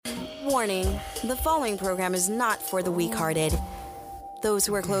Warning, the following program is not for the weak-hearted, those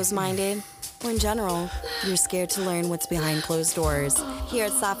who are closed-minded, or in general, you're scared to learn what's behind closed doors. Here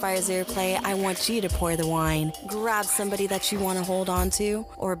at Sapphire's Earplay, I want you to pour the wine, grab somebody that you want to hold on to,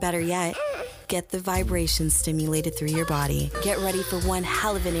 or better yet, get the vibrations stimulated through your body. Get ready for one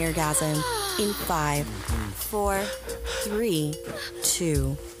hell of an orgasm in 5, 4, 3,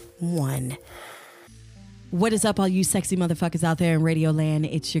 2, 1. What is up, all you sexy motherfuckers out there in Radio Land?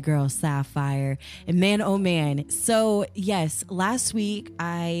 It's your girl, Sapphire. And man, oh man. So, yes, last week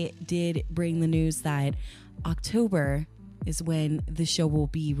I did bring the news that October is when the show will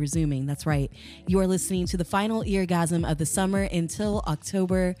be resuming. That's right. You are listening to the final eargasm of the summer until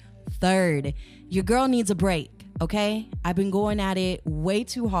October 3rd. Your girl needs a break, okay? I've been going at it way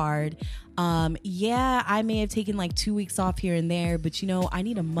too hard. Yeah, I may have taken like 2 weeks off here and there, but you know, I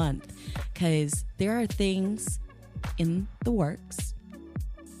need a month because there are things in the works.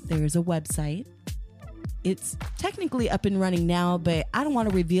 There's a website. It's technically up and running now, but I don't want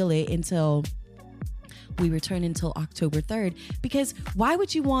to reveal it until we return until October 3rd, because why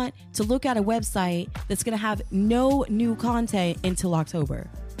would you want to look at a website that's going to have no new content until October?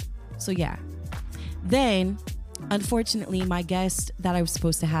 So yeah. Then, unfortunately, my guest that I was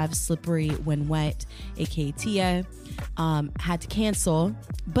supposed to have, Slippery When Wet, aka Tia, had to cancel.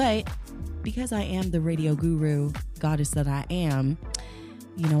 But because I am the radio guru goddess that I am,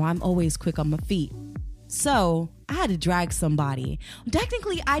 you know, I'm always quick on my feet. So I had to drag somebody.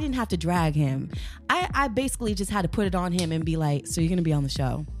 Technically, I didn't have to drag him. I basically just had to put it on him and be like, so you're going to be on the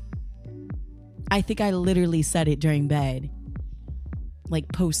show. I think I literally said it during bed,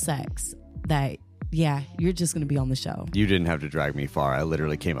 like post-sex, that yeah, you're just going to be on the show. You didn't have to drag me far. I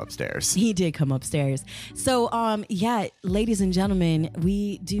literally came upstairs. He did come upstairs. So, yeah, ladies and gentlemen,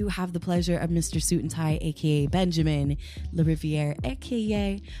 we do have the pleasure of Mr. Suit and Tie, a.k.a. Benjamin LaRiviere,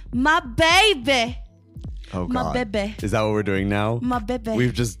 a.k.a. my baby. Oh, God. My baby. Is that what we're doing now? My baby.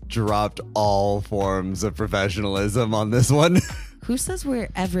 We've just dropped all forms of professionalism on this one. Who says we're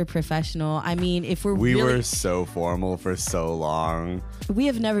ever professional? I mean, if we were so formal for so long. We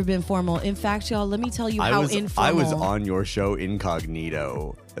have never been formal. In fact, y'all, let me tell you how informal. I was on your show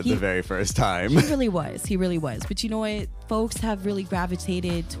incognito the very first time. He really was. He really was. But you know what? Folks have really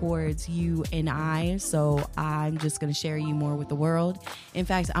gravitated towards you and I, so I'm just going to share you more with the world. In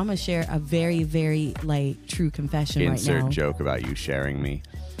fact, I'm going to share a very, very, true confession right now. Insert joke about you sharing me.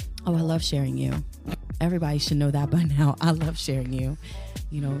 Oh, I love sharing you. Everybody should know that by now. I love sharing you.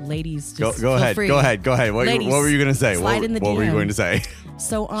 You know, ladies, just go ahead. free. Go ahead. What were you going to say? Slide in the what were you going to say?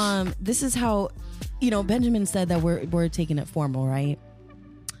 So, this is how, you know, Benjamin said that we're taking it formal, right?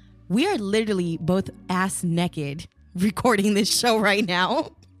 We are literally both ass naked recording this show right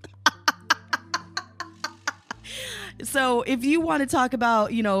now. So if you want to talk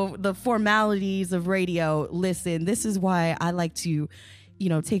about, you know, the formalities of radio, listen, this is why I like to, you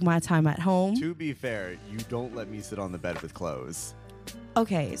know, take my time at home. To be fair, you don't let me sit on the bed with clothes.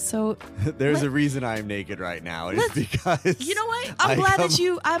 Okay, so there's a reason I'm naked right now. It's because you know what?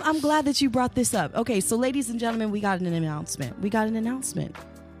 I'm glad that you brought this up. Okay, so ladies and gentlemen, we got an announcement.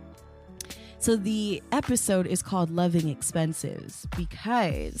 So the episode is called Loving Expenses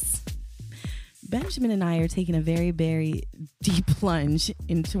because Benjamin and I are taking a very, very deep plunge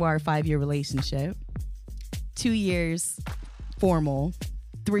into our 5-year relationship. 2 years formal,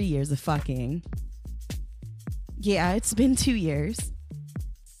 3 years of fucking. Yeah, it's been 2 years.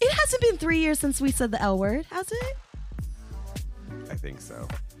 It hasn't been 3 years since we said the L word, has it? I think so.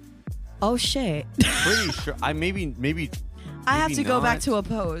 Oh shit. Pretty sure. Maybe I have to not. go back to a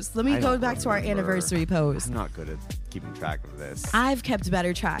pose. Let me go back to our anniversary pose. I'm not good at keeping track of this. I've kept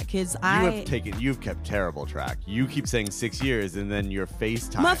better track because you've kept terrible track. You keep saying 6 years and then your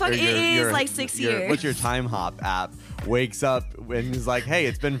FaceTime. Motherfucker, it is like 6 years. What's your Time Hop app? Wakes up and is like, hey,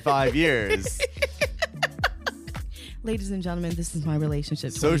 it's been 5 years. Ladies and gentlemen, this is my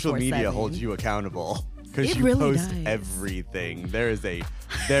relationship. Social media holds you accountable because you really post everything. There is a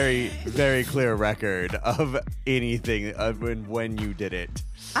very, very clear record of anything of when you did it.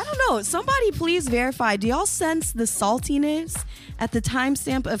 I don't know. Somebody please verify. Do y'all sense the saltiness at the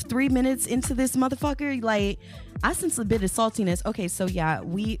timestamp of 3 minutes into this motherfucker? Like, I sense a bit of saltiness. Okay, so yeah,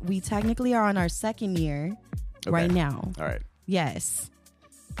 we technically are on our 2nd year right now. All right. Yes.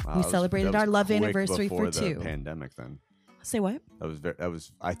 Wow, we celebrated our love anniversary for the 2. Pandemic, then. Say what?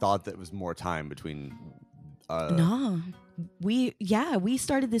 I thought that was more time between. No, we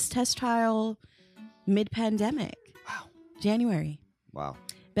started this test trial mid-pandemic. Wow. January. Wow.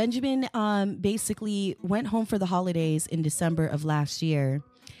 Benjamin basically went home for the holidays in December of last year.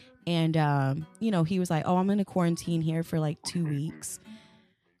 And, he was like, oh, I'm going to quarantine here for like 2 weeks.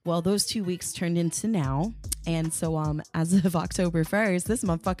 Well, those 2 weeks turned into now. And so as of October 1st, this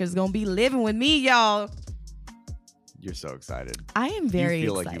motherfucker's going to be living with me, y'all. You're so excited. I am very excited. You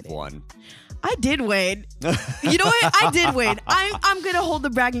feel like you've won. I did win. You know what? I did win. I'm going to hold the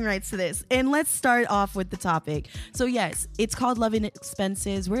bragging rights to this. And let's start off with the topic. So yes, it's called Loving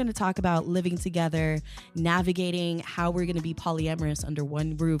Expenses. We're going to talk about living together, navigating how we're going to be polyamorous under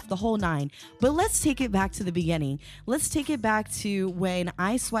one roof, the whole nine. But let's take it back to the beginning. Let's take it back to when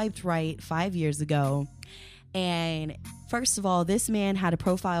I swiped right 5 years ago. And first of all, this man had a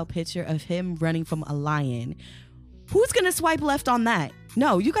profile picture of him running from a lion. Who's going to swipe left on that?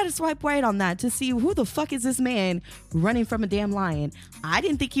 No, you got to swipe right on that to see who the fuck is this man running from a damn lion. I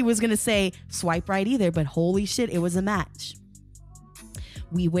didn't think he was going to say swipe right either, but holy shit, it was a match.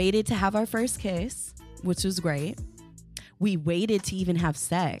 We waited to have our first kiss, which was great. We waited to even have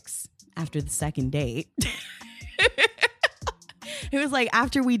sex after the second date. It was like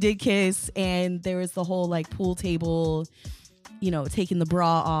after we did kiss and there was the whole like pool table, you know, taking the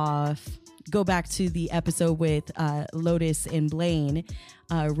bra off. Go back to the episode with Lotus and Blaine,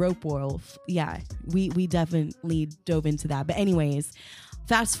 Rope Wolf. Yeah, we definitely dove into that. But anyways,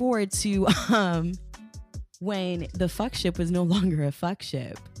 fast forward to when the fuck ship was no longer a fuck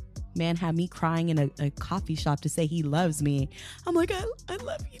ship. Man had me crying in a coffee shop to say he loves me. I'm like, I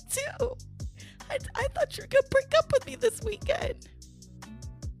love you too. I thought you were going to break up with me this weekend.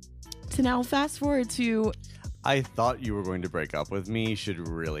 To now fast forward to... I thought you were going to break up with me should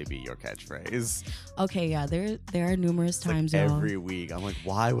really be your catchphrase. Okay, yeah, there are numerous times. Like every week, I'm like,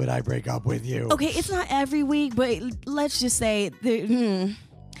 why would I break up with you? Okay, it's not every week, but let's just say there.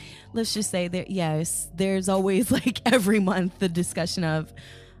 Yes, there's always like every month the discussion of,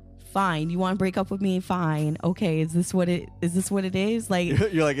 fine, you want to break up with me? Fine. Okay, is this what it is? Like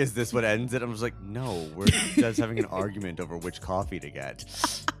you're like, is this what ends it? I'm just like, no, we're just having an argument over which coffee to get.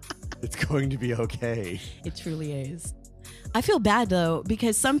 It's going to be okay. It truly is. I feel bad though,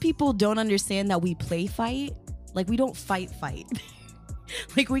 because some people don't understand that we play fight. Like we don't fight.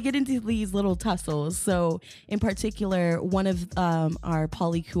 Like we get into these little tussles. So in particular, one of our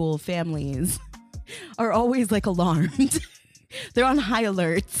polycool families are always like alarmed. They're on high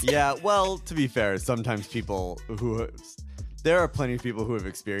alert. Yeah, well, to be fair, sometimes there are plenty of people who have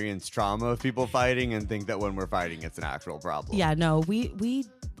experienced trauma of people fighting and think that when we're fighting, it's an actual problem. Yeah, no, we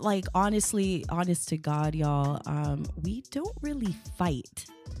like, honestly, honest to God, y'all, we don't really fight.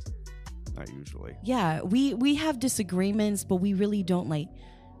 Not usually. Yeah, we have disagreements, but we really don't like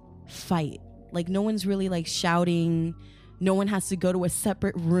fight. Like no one's really like shouting. No one has to go to a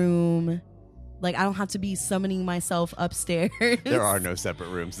separate room. Like, I don't have to be summoning myself upstairs. There are no separate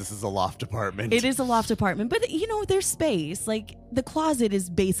rooms. This is a loft apartment. It is a loft apartment. But, you know, there's space. Like, the closet is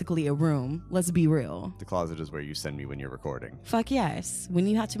basically a room. Let's be real. The closet is where you send me when you're recording. Fuck yes. When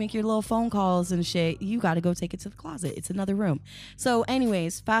you have to make your little phone calls and shit, you got to go take it to the closet. It's another room. So,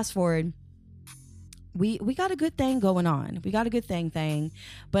 anyways, fast forward. We got a good thing going on. We got a good thing.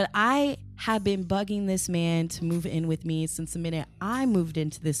 But I have been bugging this man to move in with me since the minute I moved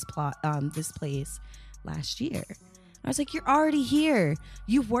into this place last year. I was like, you're already here.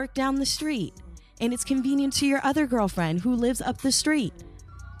 You work down the street. And it's convenient to your other girlfriend who lives up the street.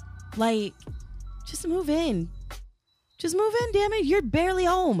 Like, just move in. Just move in, damn it. You're barely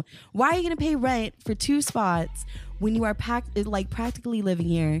home. Why are you going to pay rent for 2 spots when you are practically living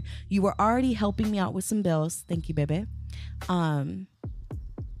here? You were already helping me out with some bills. Thank you, baby.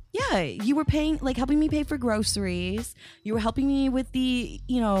 Yeah, you were helping me pay for groceries. You were helping me with the,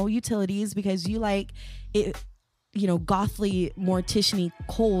 utilities because you like it, gothly, mortician-y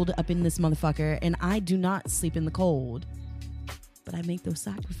cold up in this motherfucker. And I do not sleep in the cold. But I make those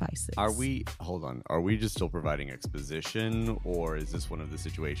sacrifices. Hold on, are we just still providing exposition, or is this one of the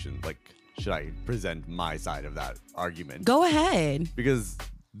situations, like, should I present my side of that argument? Go ahead. Because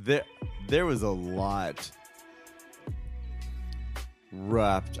there was a lot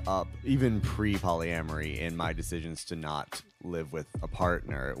wrapped up, even pre-polyamory, in my decisions to not live with a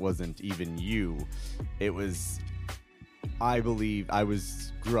partner. It wasn't even you. It was, I believe,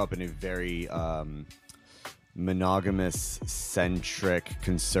 grew up in a very monogamous centric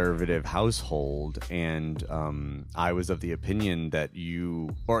conservative household, and I was of the opinion that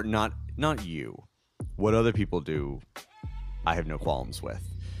not you, what other people do, I have no qualms with,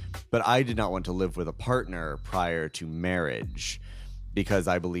 but I did not want to live with a partner prior to marriage, because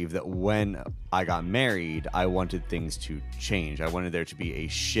I believe that when I got married, I wanted things to change. I wanted there to be a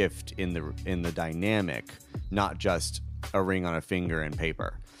shift in the dynamic, not just a ring on a finger and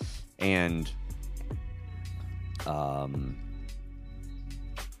paper. And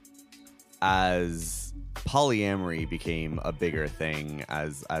as polyamory became a bigger thing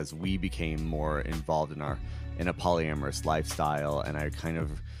as we became more involved in a polyamorous lifestyle, and I kind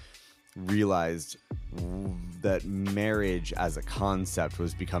of realized that marriage as a concept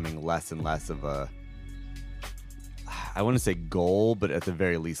was becoming less and less of a, I want to say goal, but at the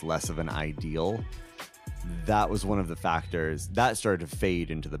very least less of an ideal. That was one of the factors that started to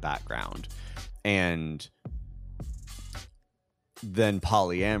fade into the background. And then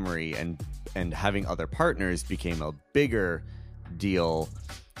polyamory and having other partners became a bigger deal,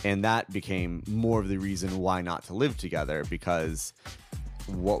 and that became more of the reason why not to live together, because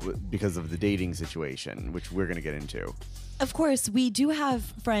of the dating situation, which we're going to get into. Of course, we do have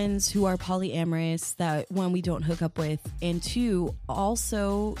friends who are polyamorous that, one, we don't hook up with, and two,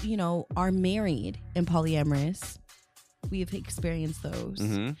 also, you know, are married and polyamorous. We have experienced those.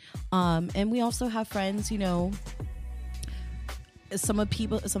 Mm-hmm. And we also have friends, you know, some of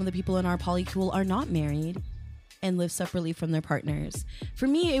the people in our polycool are not married and live separately from their partners. For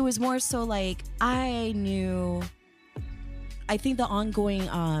me, it was more so like I think the ongoing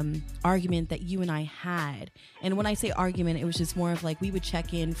argument that you and I had, and when I say argument, it was just more of like we would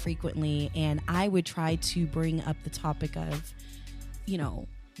check in frequently, and I would try to bring up the topic of, you know,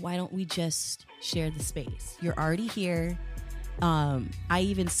 why don't we just share the space? You're already here. I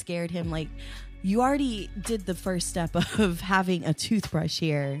even scared him, like, you already did the first step of having a toothbrush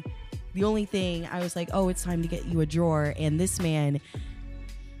here. The only thing, I was like, oh, it's time to get you a drawer, and this man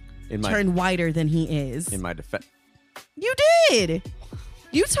turned whiter than he is. In my defense. You did.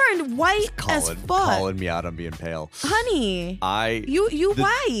 You turned white as fuck. Calling me out on being pale. Honey. You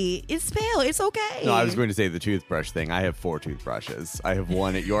white. It's pale. It's okay. No, I was going to say the toothbrush thing. I have 4 toothbrushes. I have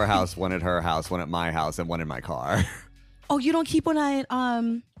one at your house, one at her house, one at my house, and one in my car. Oh, you don't keep one at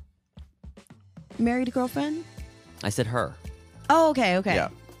married girlfriend? I said her. Oh, okay. Yeah.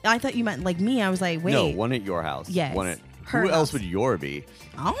 I thought you meant like me. I was like, wait. No, one at your house. Yes. One at her who house. else would your be?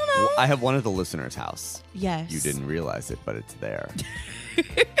 I don't know. I have one at the listener's house. Yes. You didn't realize it, but it's there.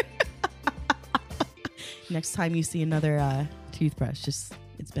 Next time you see another toothbrush, just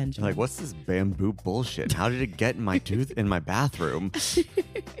it's Benjamin. Like, what's this bamboo bullshit? How did it get in my in my bathroom?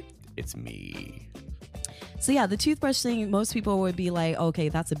 It's me. So yeah, the toothbrush thing, most people would be like, okay,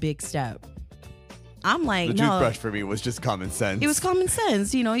 that's a big step. I'm like, the no. Toothbrush for me was just common sense. It was common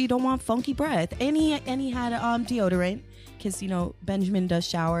sense. You know, you don't want funky breath. And he had deodorant because, you know, Benjamin does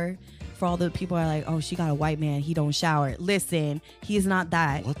shower. For all the people who are like, oh, she got a white man, he don't shower. Listen, he's not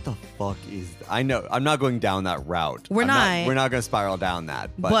that. What the fuck is I know. I'm not going down that route. We're not going to spiral down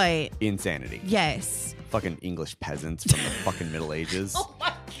that. But insanity. Yes. Fucking English peasants from the fucking Middle Ages. Oh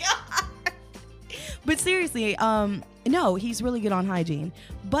my God. But seriously, no, he's really good on hygiene.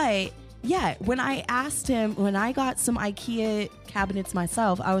 But yeah, when I asked him, when I got some IKEA cabinets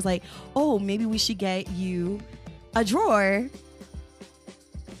myself, I was like, oh, maybe we should get you a drawer.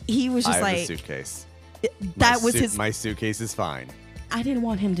 He was just I have like, a suitcase. My suitcase is fine. I didn't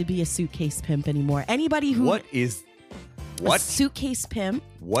want him to be a suitcase pimp anymore. Anybody who What? A suitcase pimp.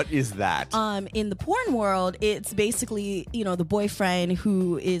 What is that? In the porn world, it's basically, you know, the boyfriend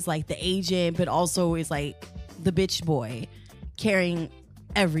who is like the agent, but also is like the bitch boy carrying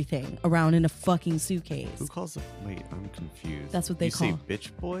everything around in a fucking suitcase. Who calls it? Wait, I'm confused. That's what they call. You say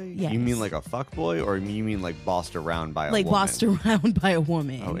bitch boy? Yes. You mean like a fuck boy, or you mean like bossed around by a woman? Like bossed around by a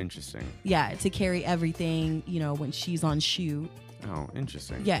woman. Oh, interesting. Yeah, to carry everything, you know, when she's on shoot. Oh,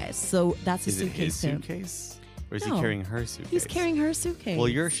 interesting. Yes, so that's a is suitcase it his pimp. Suitcase? Or is No. he carrying her suitcase? He's carrying her suitcase. Well,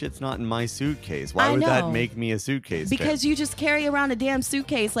 your shit's not in my suitcase. Why I would that know. make me a suitcase Because pimp? you just carry around a damn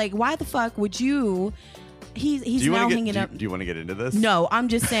suitcase. Like, why the fuck would you? He's Do you now wanna get- hanging do you- up. Do you want to get into this? No, I'm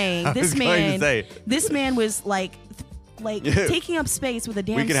just saying I this was going to man. say. This man was like taking up space with a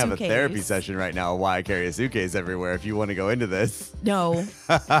damn We can suitcase. have a therapy session right now. Why I carry a suitcase everywhere? If you want to go into this. No,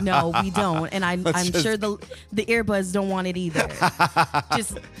 we don't, and I'm sure the earbuds don't want it either.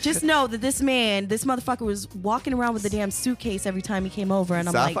 just know that this motherfucker was walking around with a damn suitcase every time he came over, and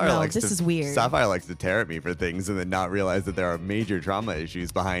I'm like, no, this is weird. Sapphire likes to tear at me for things and then not realize that there are major trauma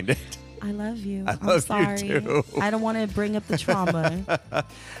issues behind it. I love you. I I'm love sorry. you too. I don't want to bring up the trauma.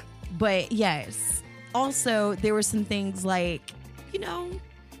 But yes. Also, there were some things like, you know,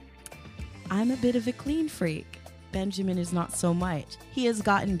 I'm a bit of a clean freak. Benjamin is not so much. He has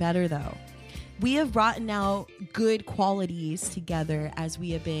gotten better though. We have brought now good qualities together as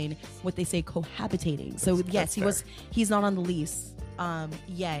we have been what they say cohabitating. So yes, he's not on the lease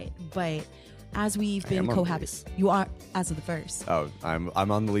yet, but as we've been cohabitating, you are as of the first. Oh,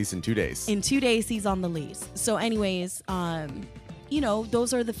 I'm on the lease in 2 days. In 2 days, he's on the lease. So, anyways, you know,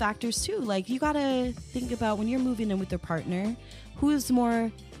 those are the factors too. Like, you gotta think about when you're moving in with your partner, who's more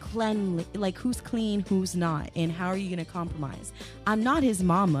cleanly, like who's clean, who's not, and how are you going to compromise? I'm not his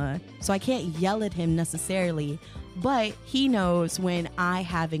mama, so I can't yell at him necessarily, but he knows when I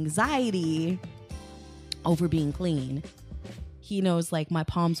have anxiety over being clean. He knows like my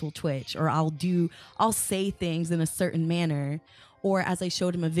palms will twitch, or I'll say things in a certain manner. Or as I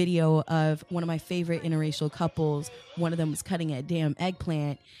showed him a video of one of my favorite interracial couples, one of them was cutting a damn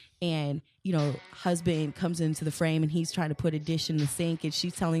eggplant, and husband comes into the frame and he's trying to put a dish in the sink, and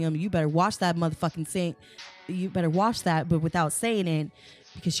she's telling him, you better wash that motherfucking sink. You better wash that, but without saying it,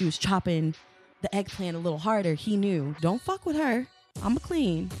 because she was chopping the eggplant a little harder. He knew, don't fuck with her. I'm a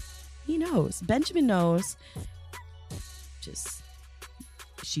clean. He knows. Benjamin knows. Just,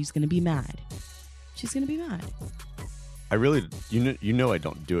 she's going to be mad. She's going to be mad. I really, you know I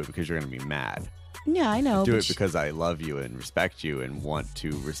don't do it because you're going to be mad. Yeah, I know. I do it because I love you and respect you and want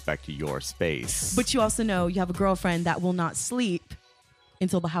to respect your space. But you also know you have a girlfriend that will not sleep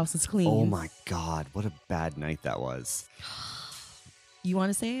until the house is clean. Oh my God, what a bad night that was. You want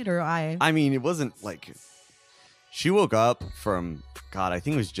to say it, or I? I mean, it wasn't like... She woke up from, God, I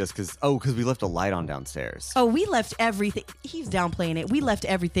think it was just because we left a light on downstairs. Oh, we left everything. He's downplaying it. We left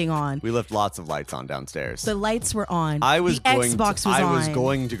everything on. We left lots of lights on downstairs. The lights were on. Xbox was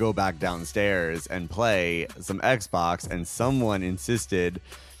going to go back downstairs and play some Xbox, and someone insisted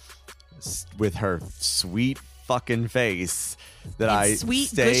with her sweet fucking face that I sweet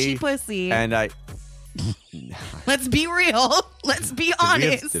stay, gushy pussy. And I... Let's be real. Let's be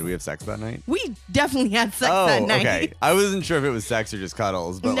honest. Did we have sex that night? We definitely had sex that night. Okay. I wasn't sure if it was sex or just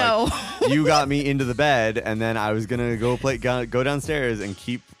cuddles, but no. You got me into the bed, and then I was gonna go downstairs and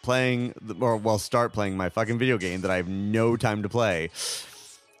keep playing, start playing my fucking video game that I have no time to play.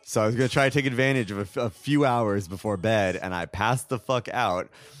 So I was gonna try to take advantage of a few hours before bed, and I passed the fuck out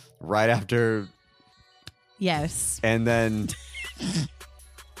right after. Yes. And then.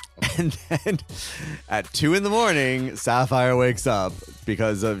 And then at 2 a.m, Sapphire wakes up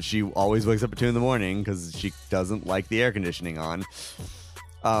because she always wakes up at 2 a.m. because she doesn't like the air conditioning on.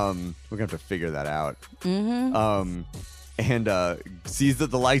 We're gonna have to figure that out. Mm-hmm. And sees that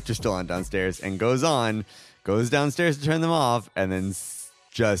the lights are still on downstairs and goes downstairs to turn them off, and then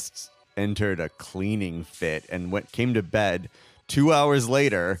just entered a cleaning fit and came to bed 2 hours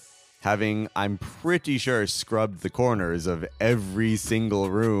later, having, I'm pretty sure, scrubbed the corners of every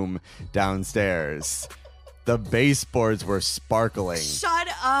single room downstairs. The baseboards were sparkling. Shut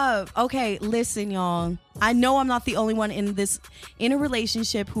up. Okay, listen, y'all. I know I'm not the only one in a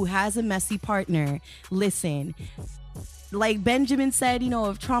relationship who has a messy partner. Listen, like Benjamin said,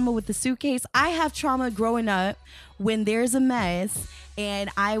 of trauma with the suitcase. I have trauma growing up when there's a mess,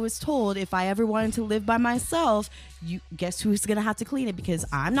 and I was told if I ever wanted to live by myself, guess who's going to have to clean it, because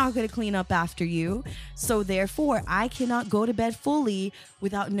I'm not going to clean up after you. So therefore, I cannot go to bed fully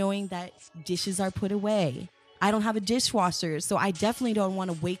without knowing that dishes are put away. I don't have a dishwasher, so I definitely don't want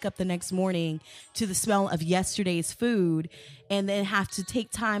to wake up the next morning to the smell of yesterday's food and then have to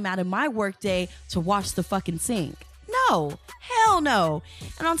take time out of my workday to wash the fucking sink. No, hell no.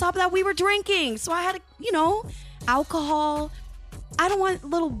 And on top of that, we were drinking, so I had, alcohol. I don't want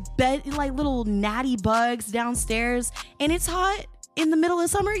little natty bugs downstairs, and it's hot in the middle of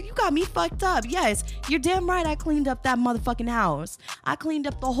summer. You got me fucked up. Yes, you're damn right. I cleaned up that motherfucking house. I cleaned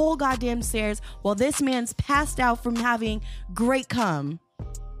up the whole goddamn stairs while this man's passed out from having great cum.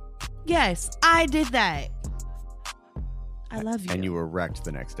 Yes, I did that. I love you. And you were wrecked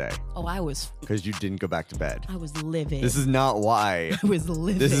the next day. Oh, I was. Because you didn't go back to bed. I was livid. This is not why. I was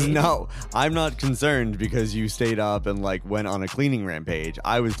livid. This is not. I'm not concerned because you stayed up and went on a cleaning rampage.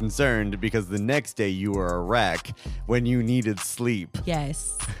 I was concerned because the next day you were a wreck when you needed sleep.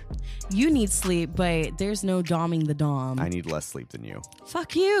 Yes. You need sleep, but there's no doming the dom. I need less sleep than you.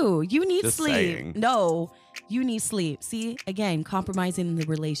 Fuck you. You need Just sleep. saying. No, you need sleep. See, again, compromising the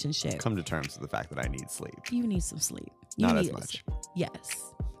relationship. Come to terms with the fact that I need sleep. You need some sleep. Not as much.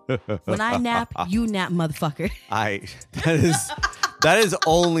 Yes. When I nap, you nap, motherfucker. That is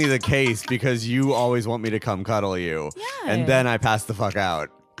only the case because you always want me to come cuddle you. Yeah. And then I pass the fuck out.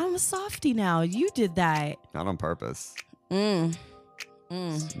 I'm a softie now. You did that. Not on purpose. Natural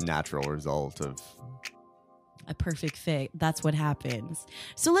result of a perfect fit. That's what happens.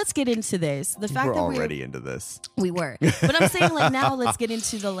 So let's get into this. The fact we're that already into this. We were. But I'm saying now let's get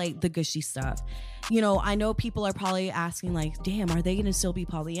into the gushy stuff. I know people are probably asking damn, are they going to still be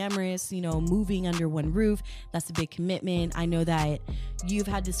polyamorous? Moving under one roof. That's a big commitment. I know that you've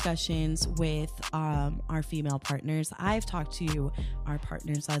had discussions with our female partners. I've talked to our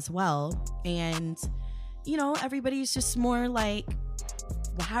partners as well. And everybody's just more like,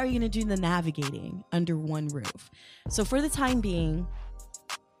 well, how are you going to do the navigating under one roof? So for the time being,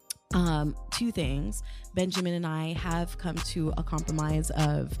 two things. Benjamin and I have come to a compromise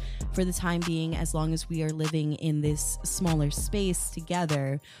of, for the time being, as long as we are living in this smaller space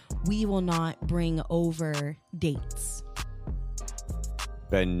together, we will not bring over dates.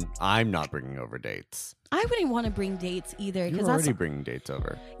 Ben, I'm not bringing over dates. I wouldn't want to bring dates either. You're already bringing dates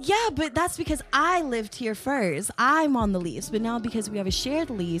over. Yeah, but that's because I lived here first. I'm on the lease. But now because we have a shared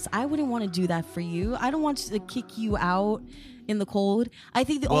lease, I wouldn't want to do that for you. I don't want to kick you out in the cold. I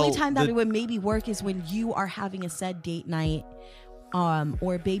think the only time that it would maybe work is when you are having a said date night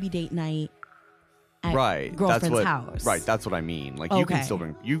or baby date night at girlfriend's house. Right, that's what I mean. Like, you can still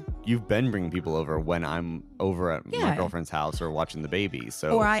bring... You've been bringing people over when I'm over at my girlfriend's house or watching the baby.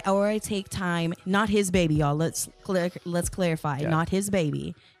 So Or I take time... Not his baby, y'all. Let's clarify. Yeah. Not his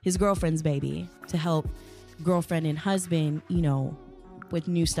baby. His girlfriend's baby. To help girlfriend and husband, with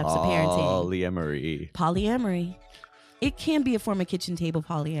new steps of parenting. Polyamory. It can be a form of kitchen table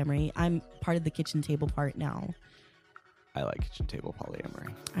polyamory. I'm part of the kitchen table part now. I like kitchen table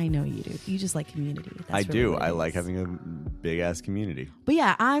polyamory. I know you do. You just like community. That's I do. I like having a big ass community. But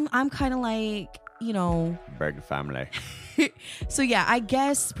yeah, I'm kind of like, Big family. So yeah, I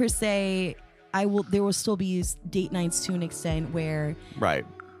guess per se, there will still be date nights to an extent where. Right.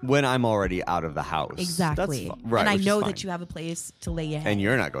 When I'm already out of the house. Exactly. Right. And I know that you have a place to lay your head. And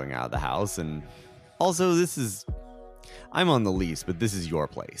you're not going out of the house. And also, I'm on the lease, but this is your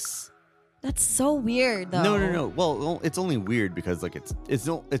place. That's so weird, though. No. Well, it's only weird because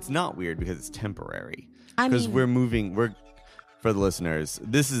it's not weird because it's temporary. Because we're moving. For the listeners,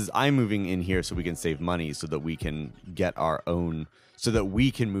 I'm moving in here so we can save money so that we can get our own, so that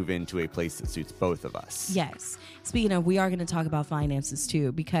we can move into a place that suits both of us. Yes. Speaking of, we are going to talk about finances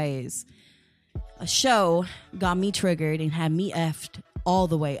too, because a show got me triggered and had me effed all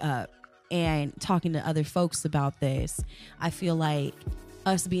the way up. And talking to other folks about this, I feel like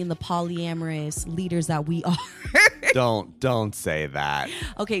us being the polyamorous leaders that we are. Don't say that.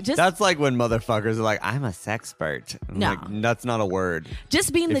 Okay, that's like when motherfuckers are like, I'm a sexpert. No, like, that's not a word.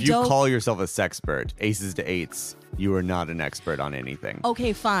 Just being if you call yourself a sexpert, aces to eights, you are not an expert on anything.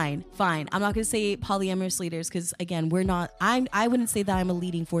 Okay, fine. I'm not going to say polyamorous leaders because again, we're not. I wouldn't say that I'm a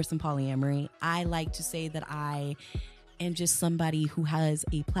leading force in polyamory. I like to say that I am just somebody who has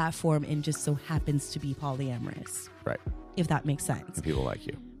a platform and just so happens to be polyamorous. Right. If that makes sense. And people like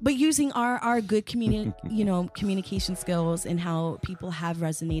you. But using our good communication skills and how people have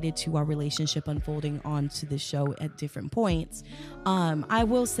resonated to our relationship unfolding onto the show at different points, I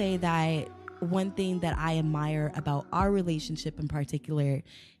will say that one thing that I admire about our relationship in particular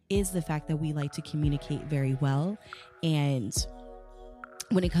is the fact that we like to communicate very well. And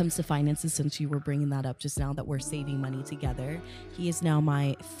when it comes to finances, since you were bringing that up just now, that we're saving money together, he is now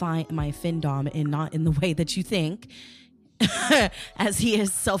my FinDom, and not in the way that you think. As he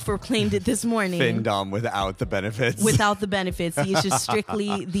has self-proclaimed it this morning. FinDom without the benefits. Without the benefits. He is just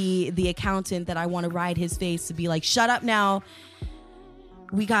strictly the accountant that I want to ride his face to be like, shut up now.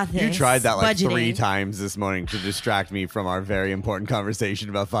 We got this. You tried that like budgeting. 3 times this morning to distract me from our very important conversation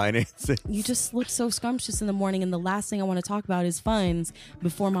about finances. You just look so scrumptious in the morning, and the last thing I want to talk about is funds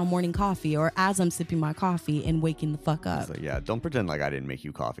before my morning coffee or as I'm sipping my coffee and waking the fuck up. So, yeah, don't pretend like I didn't make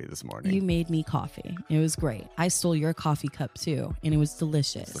you coffee this morning. You made me coffee. It was great. I stole your coffee cup too, and it was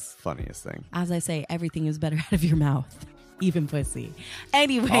delicious. It's the funniest thing. As I say, everything is better out of your mouth. Even pussy.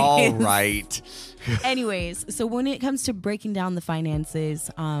 Anyways. All right. Anyways, so when it comes to breaking down the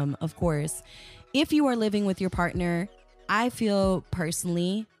finances, of course, if you are living with your partner, I feel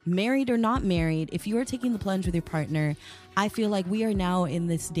personally, married or not married, if you are taking the plunge with your partner, I feel like we are now in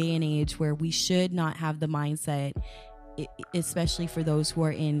this day and age where we should not have the mindset, especially for those who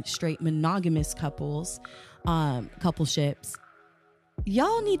are in straight monogamous coupleships.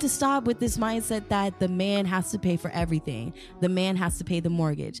 Y'all need to stop with this mindset that the man has to pay for everything. The man has to pay the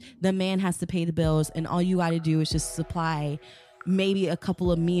mortgage. The man has to pay the bills. And all you got to do is just supply maybe a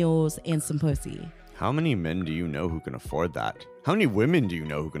couple of meals and some pussy. How many men do you know who can afford that? How many women do you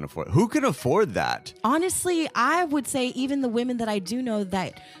know who can afford it? Who can afford that? Honestly, I would say even the women that I do know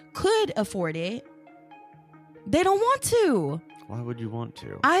that could afford it, they don't want to. Why would you want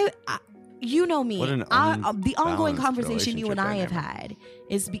to? You know me. The ongoing conversation you and I have dynamic. had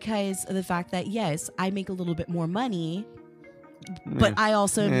is because of the fact that, yes, I make a little bit more money, but I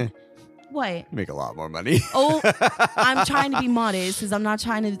also... What? Make a lot more money. I'm trying to be modest because I'm not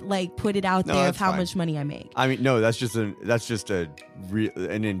trying to like put it out there of how much money I make. I mean, no, that's just an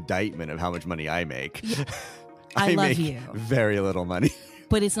indictment of how much money I make. Yeah. I love make you. Very little money.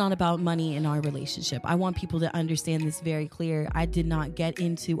 But it's not about money in our relationship. I want people to understand this very clear. I did not get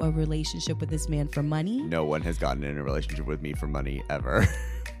into a relationship with this man for money. No one has gotten in a relationship with me for money ever.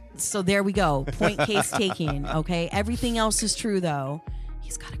 So there we go. Point case taken. Okay. Everything else is true though.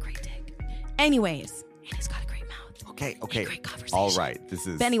 He's got a great dick. Anyways, and he's got a great mouth. Okay. Great conversation. All right.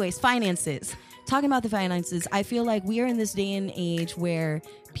 But anyways, finances. Talking about the finances, I feel like we are in this day and age where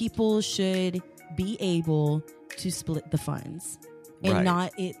people should be able to split the funds. And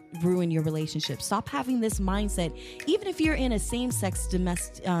not it ruin your relationship. Stop having this mindset, even if you're in a same-sex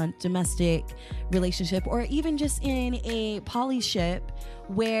domestic relationship, or even just in a polyship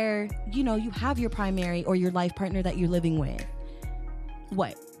where, you know, you have your primary or your life partner that you're living with.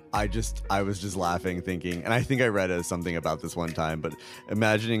 What? I was just laughing, thinking, and I think I read something about this one time, but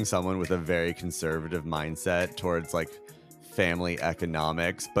imagining someone with a very conservative mindset towards like family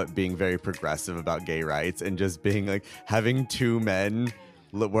economics, but being very progressive about gay rights, and just being like having two men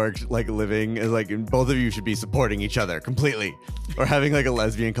living as like, and both of you should be supporting each other completely, or having like a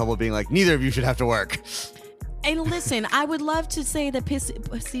lesbian couple being like, neither of you should have to work. And listen, I would love to say that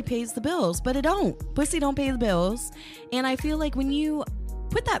pussy pays the bills, but it don't. Pussy don't pay the bills. And I feel like when you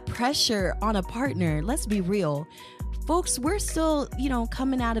put that pressure on a partner, let's be real, folks, we're still, you know,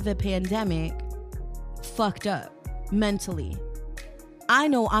 coming out of a pandemic fucked up mentally. I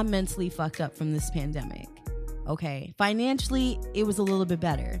know I'm mentally fucked up from this pandemic. Okay. Financially, it was a little bit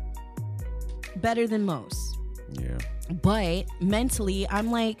better than most. Yeah. But mentally,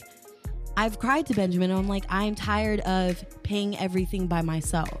 I'm like, I've cried to Benjamin. I'm like, I'm tired of paying everything by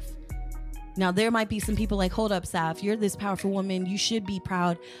myself. Now, there might be some people like, hold up, Saf, you're this powerful woman. You should be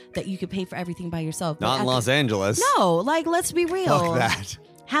proud that you could pay for everything by yourself. Not in Los Angeles. No, like, let's be real. Fuck that.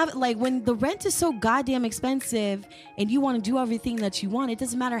 When the rent is so goddamn expensive and you want to do everything that you want, it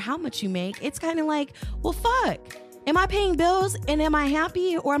doesn't matter how much you make. It's kind of like, well, fuck. Am I paying bills and am I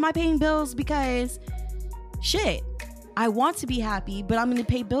happy? Or am I paying bills because shit, I want to be happy, but I'm going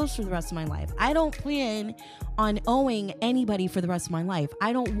to pay bills for the rest of my life. I don't plan on owing anybody for the rest of my life.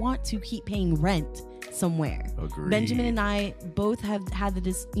 I don't want to keep paying rent somewhere. Agreed. Benjamin and I both have had the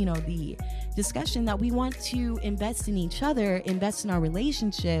discussion that we want to invest in each other, invest in our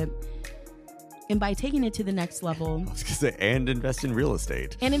relationship, and by taking it to the next level. I was gonna say, and invest in real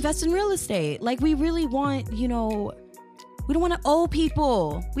estate. Like, we really want, we don't want to owe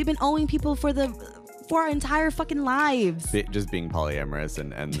people. We've been owing people for our entire fucking lives. Just being polyamorous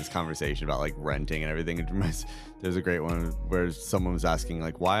and this conversation about like renting and everything. There's a great one where someone was asking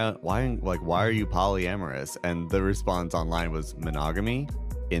like, why are you polyamorous? And the response online was monogamy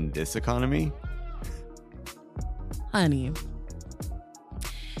in this economy. Honey,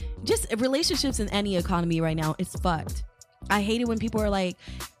 just relationships in any economy right now, it's fucked. I hate it when people are like,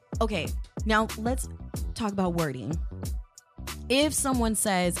 okay, now let's talk about wording. If someone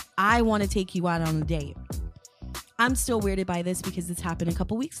says, I want to take you out on a date, I'm still weirded by this because this happened a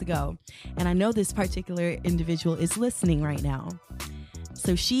couple weeks ago. And I know this particular individual is listening right now.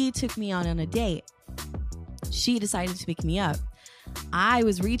 So she took me out on a date. She decided to pick me up. I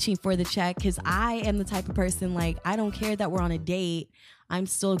was reaching for the check because I am the type of person, like, I don't care that we're on a date. I'm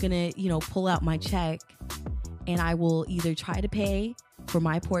still going to, pull out my check, and I will either try to pay for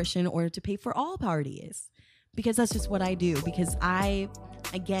my portion or to pay for all parties. Because that's just what I do. Because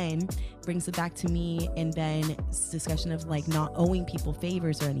again, brings it back to me and Ben's discussion of like not owing people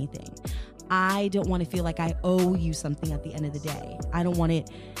favors or anything. I don't want to feel like I owe you something at the end of the day. I don't want it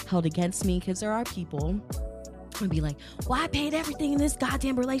held against me, because there are people who be like, well, I paid everything in this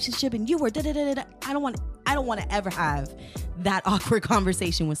goddamn relationship and you were da-da-da-da-da. I don't want to ever have that awkward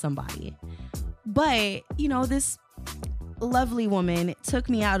conversation with somebody. But, this lovely woman took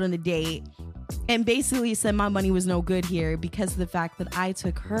me out on a date and basically said my money was no good here because of the fact that I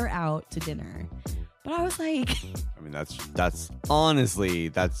took her out to dinner. But I was like, I mean, that's honestly,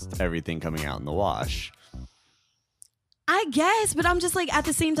 that's everything coming out in the wash. I guess, but I'm just like, at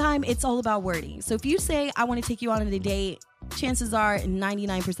the same time, it's all about wording. So if you say, I want to take you out on a date, chances are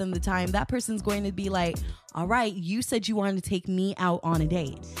 99% of the time, that person's going to be like, all right, you said you wanted to take me out on a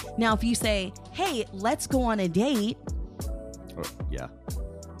date. Now, if you say, hey, let's go on a date. Yeah.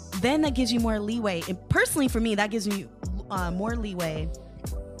 Then that gives you more leeway. And personally, for me, that gives me more leeway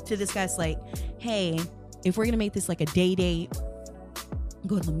to discuss like, hey, if we're going to make this like a date,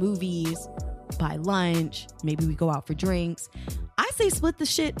 go to the movies, buy lunch, maybe we go out for drinks. I say split the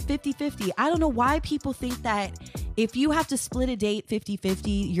shit 50-50. I don't know why people think that if you have to split a date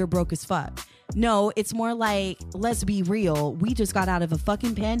 50-50, you're broke as fuck. No, it's more like, let's be real. We just got out of a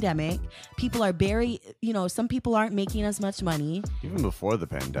fucking pandemic. People are some people aren't making as much money. Even before the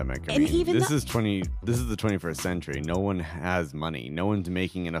pandemic. I And mean, even this is the 21st century. No one has money. No one's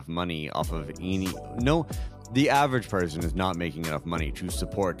making enough money off of the average person is not making enough money to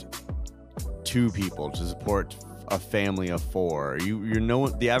support two people, to support a family of four.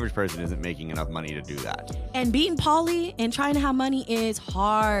 The average person isn't making enough money to do that. And being poly and trying to have money is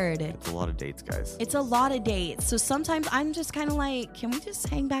hard. It's a lot of dates, guys. It's a lot of dates. So sometimes I'm just kind of like, can we just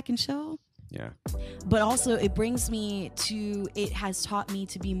hang back and chill? Yeah. But also it has taught me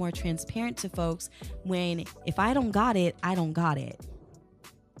to be more transparent to folks when if I don't got it, I don't got it.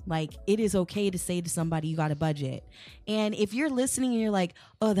 Like, it is okay to say to somebody you got a budget. And if you're listening and you're like,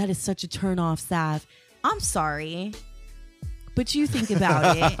 oh, that is such a turn off, Saf, I'm sorry, but you think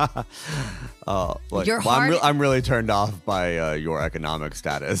about it. I'm really turned off by your economic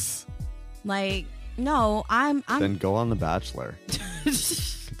status. Like, no, I'm Then go on The Bachelor.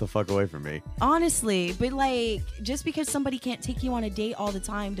 Get the fuck away from me. Honestly, but like, just because somebody can't take you on a date all the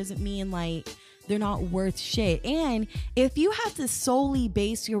time doesn't mean like they're not worth shit. And if you have to solely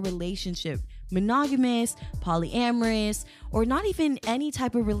base your relationship monogamous, polyamorous, or not even any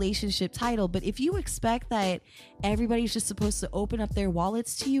type of relationship title, but if you expect that everybody's just supposed to open up their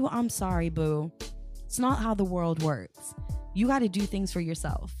wallets to you, I'm sorry, boo. It's not how the world works. You got to do things for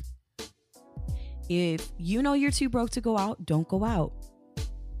yourself. If you know you're too broke to go out, don't go out.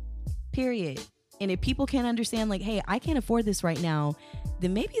 Period. And if people can't understand, like, hey, I can't afford this right now,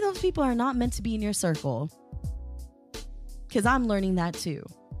 then maybe those people are not meant to be in your circle. Because I'm learning that too.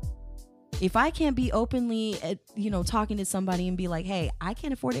 If I can't be openly, talking to somebody and be like, hey, I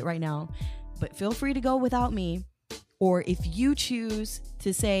can't afford it right now, but feel free to go without me. Or if you choose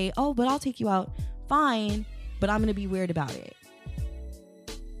to say, oh, but I'll take you out, fine, but I'm going to be weird about it.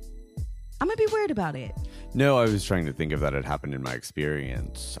 I'm going to be weird about it. No, I was trying to think if that had happened in my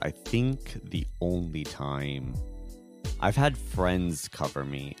experience. I think the only time I've had friends cover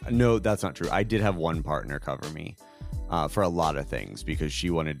me. No, that's not true. I did have one partner cover me for a lot of things because she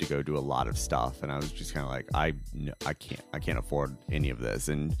wanted to go do a lot of stuff. And I was just kind of like, I can't afford any of this.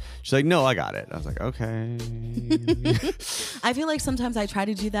 And she's like, no, I got it. I was like, okay. I feel like sometimes I try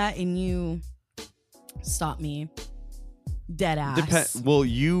to do that and you stop me. Dead ass.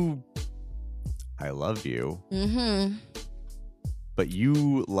 I love you. Mm-hmm. But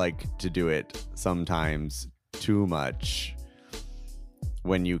you like to do it sometimes too much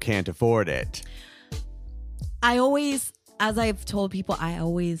when you can't afford it. I always, as I've told people, I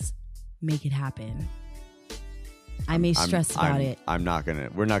always make it happen. I may stress about it. We're not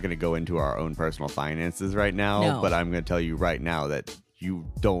gonna go into our own personal finances right now, No. But I'm gonna tell you right now that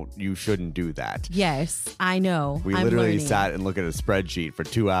you shouldn't do that. Yes, I know. We I'm literally learning. sat and looked at a spreadsheet for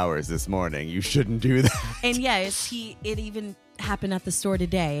 2 hours this morning. You shouldn't do that. And yes, it even happened at the store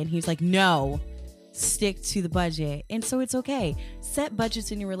today. And he was like, no, stick to the budget. And so it's okay. Set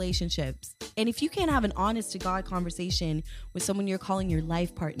budgets in your relationships. And if you can't have an honest to God conversation with someone you're calling your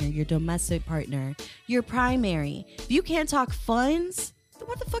life partner, your domestic partner, your primary, if you can't talk funds, then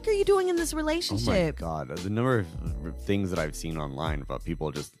what the fuck are you doing in this relationship? Oh my God. The number of things that I've seen online about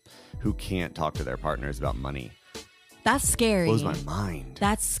people just who can't talk to their partners about money. That's scary. Blows my mind.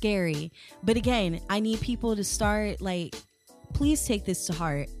 That's scary. But again, I need people to start, like, please take this to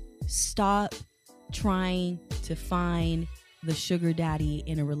heart. Stop trying to find the sugar daddy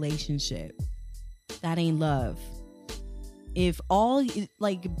in a relationship. That ain't love. If all,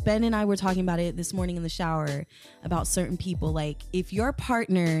 like Ben and I were talking about it this morning in the shower about certain people, like if your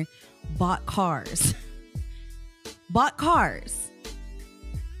partner bought cars, bought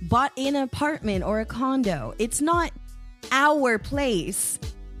an apartment or a condo, it's not our place.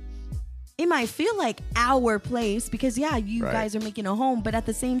 It might feel like our place because you Right. guys are making a home, but at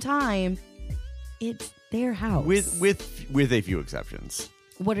the same time, it's their house. With a few exceptions.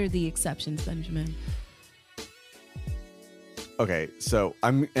 What are the exceptions, Benjamin? Okay, so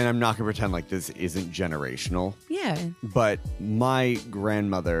I'm not gonna pretend like this isn't generational, Yeah. but my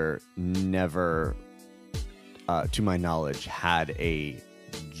grandmother never, to my knowledge, had a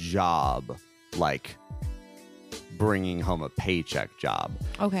job like bringing home a paycheck job.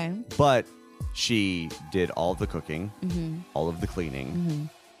 Okay. But she did all of the cooking, Mm-hmm. all of the cleaning,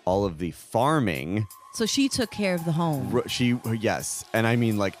 all of the farming. So she took care of the home. Yes. And I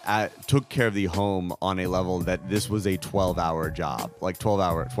mean, like, took care of the home on a level that this was a 12-hour job, like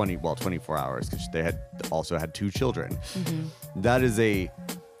 24 hours, because they also had 2 children. Mm-hmm. That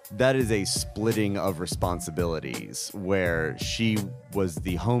is a splitting of responsibilities where she was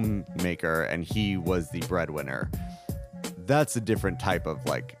the homemaker and he was the breadwinner. that's a different type of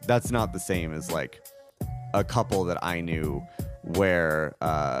like, that's not the same as like a couple that I knew where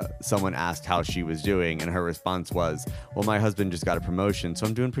someone asked how she was doing and her response was, well, my husband just got a promotion, so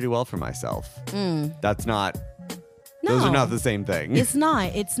I'm doing pretty well for myself. That's not, those are not the same thing. It's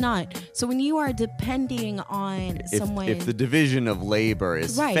not. So when you are depending on someone, if the division of labor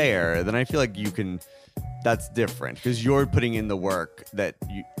is Right. fair, then I feel like you can, that's different because you're putting in the work that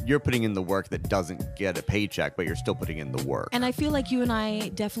you're putting in the work that doesn't get a paycheck, but you're still putting in the work. and I feel like you and I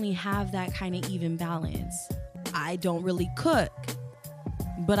definitely have that kind of even balance. I don't really cook,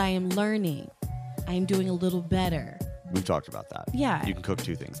 but I am learning. I am doing a little better. We've talked about that. Yeah. You can cook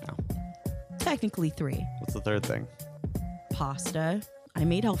 2 things now. Technically 3. What's the third thing? Pasta. I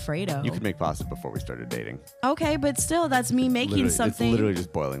made Alfredo. You could make pasta before we started dating. Okay, but still, that's me making Literally- something. It's literally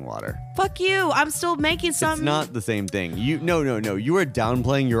just boiling water. Fuck you. I'm still making something. It's not the same thing. No. You are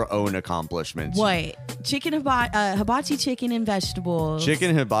downplaying your own accomplishments. What? Hibachi chicken and vegetables.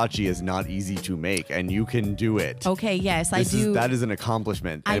 Chicken hibachi is not easy to make, and you can do it. Okay, yes, I do. That is an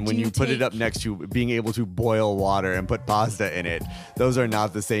accomplishment. I And when do you put it take- up next to being able to boil water and put pasta in it, those are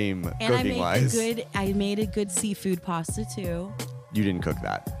not the same and cooking wise. I made a good seafood pasta too. You didn't cook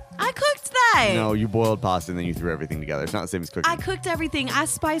that. I cooked that. No, you boiled pasta and then you threw everything together. It's not the same as cooking. I cooked everything. I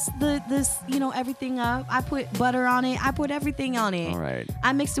spiced everything up. I put butter on it. I put everything on it. All right.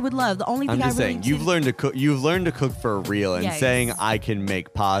 I mixed it with love. The only I'm thing just I really saying, you've learned to cook. You've learned to cook for real, and Yes. saying I can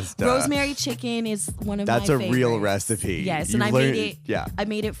make pasta. rosemary chicken is one of That's my a real favorites. recipe. Yes, You've and I learned- made it. Yeah. I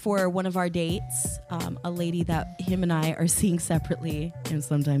made it for one of our dates, a lady that him and I are seeing separately and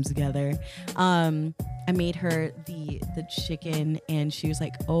sometimes together. I made her the chicken, and she was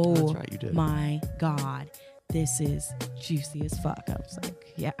like, "Oh That's right, you did. my god, this is juicy as fuck." I was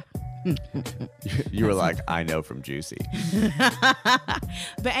like, "Yeah." You were like, I know from Juicy.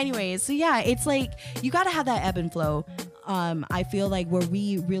 But anyways, so yeah, it's like you got to have that ebb and flow. I feel like where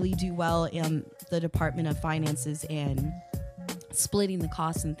we really do well in the Department of Finances and splitting the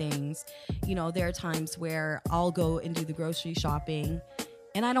costs and things, there are times where I'll go and do the grocery shopping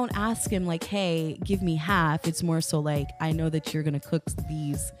and I don't ask him like, hey, give me half. It's more so like, I know that you're going to cook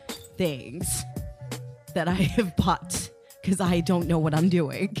these things that I have bought because I don't know what I'm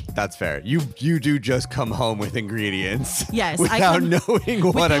doing. That's fair. You do just come home with ingredients. Yes, without knowing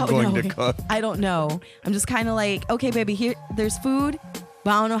what I'm without going knowing. to cook. I don't know. I'm just kind of like, okay, baby, here, there's food,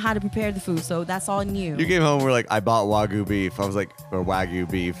 but I don't know how to prepare the food, so that's all on you. You came home, we're like, I bought Wagyu beef. I was like, or Wagyu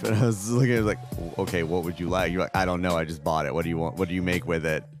beef. And I was looking at it like, okay, what would you like? You're like, I don't know. I just bought it. What do you want? What do you make with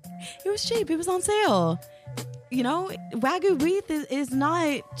it? It was cheap. It was on sale. Wagyu beef is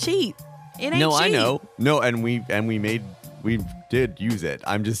not cheap. It ain't No, cheap. I know. No, and we did use it.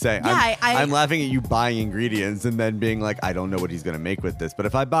 I'm just saying. Yeah, I'm laughing at you buying ingredients and then being like, I don't know what he's going to make with this. But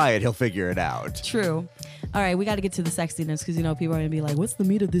if I buy it, he'll figure it out. True. All right, we got to get to the sexiness because, people are going to be like, what's the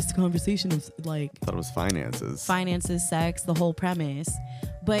meat of this conversation of like I thought it was finances. finances, sex, the whole premise.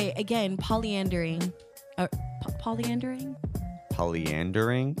 But again, polyandering. Polyandering?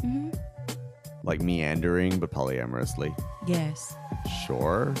 Polyandering? Mm-hmm. Like meandering, but polyamorously. Yes.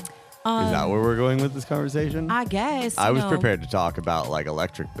 Sure. Is that where we're going with this conversation? I guess. I was prepared to talk about like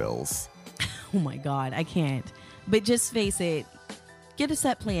electric bills. Oh my God, I can't. But just face it, get a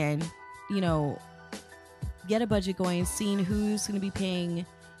set plan, get a budget going, seeing who's going to be paying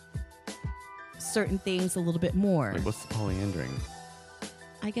certain things a little bit more. Like, what's the polyandering?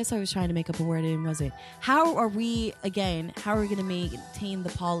 I guess I was trying to make up a word and it wasn't. How are we going to maintain the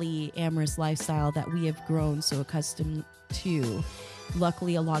polyamorous lifestyle that we have grown so accustomed to?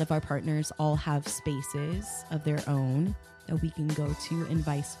 Luckily, a lot of our partners all have spaces of their own that we can go to and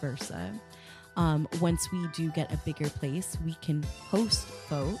vice versa. Once we do get a bigger place, we can host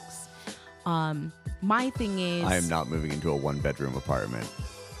folks. My thing is, I am not moving into a 1-bedroom apartment.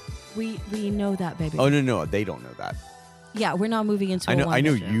 we know that, baby. Oh no, they don't know that. Yeah, we're not moving into I know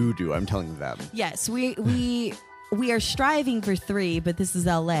one-bedroom. you do. I'm telling them. Yes, we are striving for 3, but this is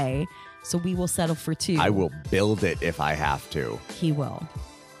LA, so we will settle for 2. I will build it if I have to. He will.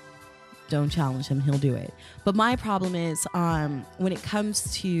 Don't challenge him, he'll do it. But my problem is when it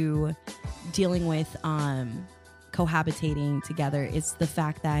comes to dealing with cohabitating together, it's the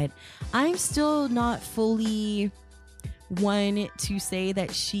fact that I'm still not fully one to say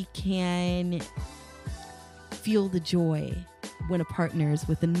that she can feel the joy when a partner is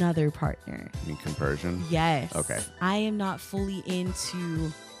with another partner. You mean conversion? Yes. Okay. I am not fully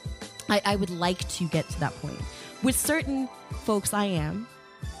into. I would like to get to that point. With certain folks, I am,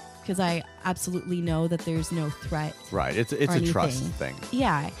 because I absolutely know that there's no threat. Right. It's or a trust anything. thing.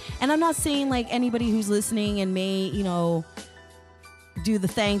 Yeah, and I'm not saying like anybody who's listening and may do the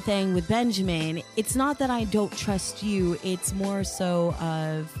thing with Benjamin, it's not that I don't trust you. It's more so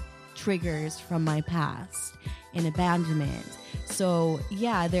of triggers from my past and abandonment. So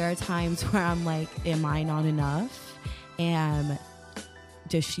yeah, there are times where I'm like, am I not enough?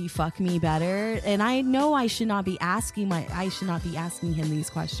 Does she fuck me better? And I know I should not be asking him these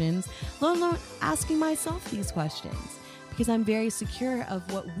questions, let alone asking myself these questions, because I'm very secure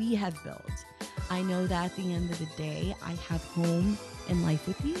of what we have built. I know that at the end of the day, I have home and life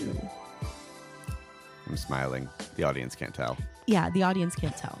with you. I'm smiling. The audience can't tell. Yeah, the audience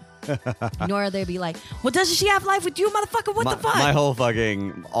can't tell. Nor they'll be like, well, doesn't she have life with you, motherfucker? What the fuck?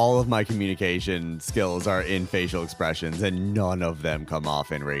 All of my communication skills are in facial expressions, and none of them come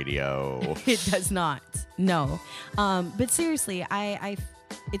off in radio. It does not. No. But seriously,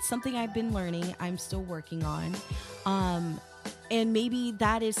 it's something I've been learning. I'm still working on. And maybe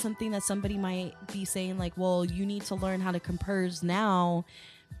that is something that somebody might be saying, like, well, you need to learn how to compose now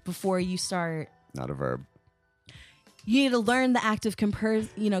before you start. Not a verb. You need to learn the act of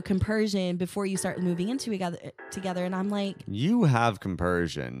compersion before you start moving into together. And I'm like, you have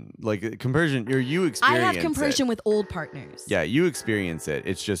compersion. Like compersion, you experience I have compersion with old partners. Yeah, you experience it.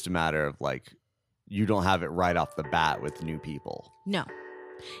 It's just a matter of like, you don't have it right off the bat with new people. No.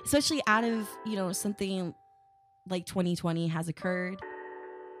 Especially out of, something like 2020 has occurred.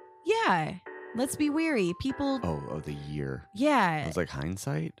 Yeah. Let's be weary. People. Oh, the year. Yeah. It was like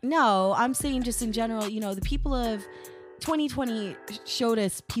hindsight? No, I'm saying just in general, the people of 2020 showed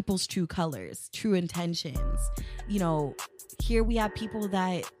us people's true colors, true intentions. Here we have people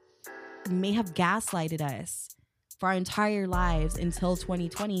that may have gaslighted us for our entire lives until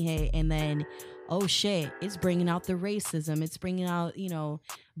 2020 hit. And then, oh shit, it's bringing out the racism. It's bringing out,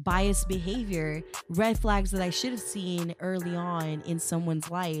 biased behavior, red flags that I should have seen early on in someone's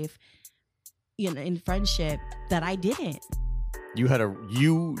life. In friendship that I didn't. You had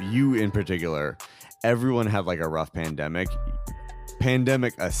you in particular, everyone had like a rough pandemic.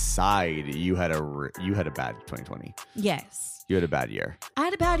 Pandemic aside, you had a bad 2020. Yes. You had a bad year. I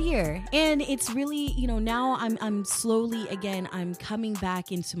had a bad year. And it's really, now I'm slowly again, I'm coming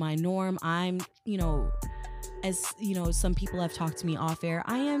back into my norm. I'm, as some people have talked to me off air,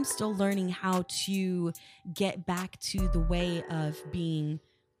 I am still learning how to get back to the way of being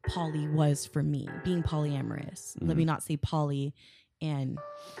poly was for me, being polyamorous. Let me not say poly and,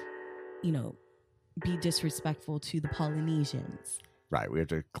 be disrespectful to the Polynesians. Right, we have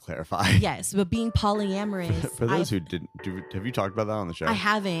to clarify. Yes, but being polyamorous. For those who didn't, have you talked about that on the show? I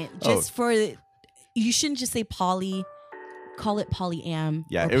haven't. You shouldn't just say poly. Call it polyam.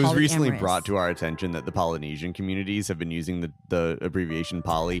 Yeah, it was recently brought to our attention that the Polynesian communities have been using the abbreviation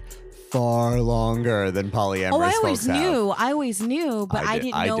poly far longer than polyamorous. Oh, I always knew, but I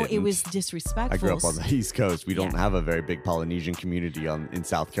didn't know it was disrespectful. I grew up on the East Coast. We don't have a very big Polynesian community in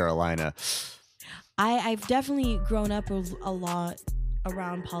South Carolina. I've definitely grown up a lot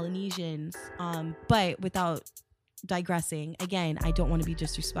around Polynesians, but without digressing, again, I don't want to be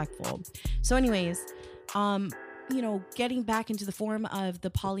disrespectful. So anyways, getting back into the form of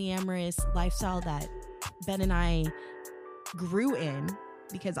the polyamorous lifestyle that Ben and I grew in,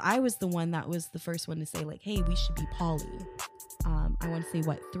 because I was the one that was the first one to say, like, hey, we should be poly. I want to say,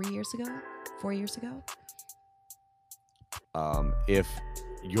 4 years ago? If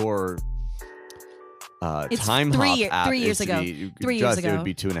your it's time hop app 3 years ago. 3 years ago. It would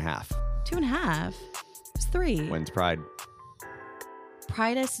be 2.5. 2.5? It's 3. When's Pride?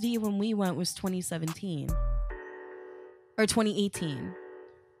 Pride SD when we went was 2017. Or 2018.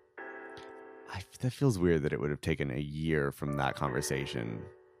 That feels weird that it would have taken a year from that conversation.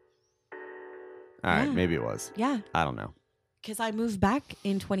 All right, maybe it was. Yeah. I don't know. Because I moved back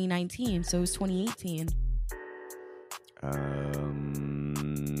in 2019, so it was 2018.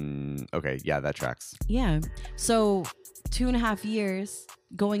 Okay, yeah, that tracks. Yeah. So 2.5 years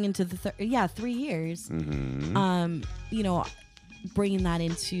going into the 3 years. Mm-hmm. Bringing that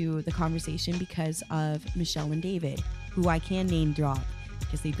into the conversation because of Michelle and David, who I can name drop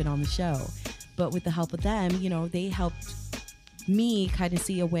because they've been on the show. But with the help of them, they helped me kind of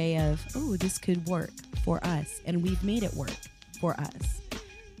see a way of, oh, this could work for us. And we've made it work for us.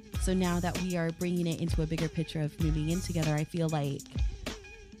 So now that we are bringing it into a bigger picture of moving in together, I feel like,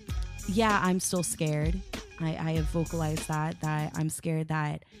 yeah, I'm still scared. I have vocalized that I'm scared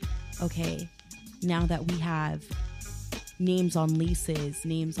that, okay, now that we have names on leases,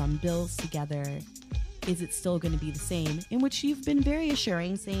 names on bills together, is it still going to be the same? In which you've been very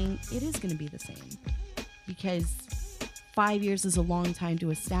assuring, saying it is going to be the same. Because 5 years is a long time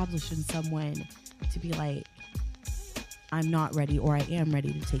to establish in someone to be like, I'm not ready or I am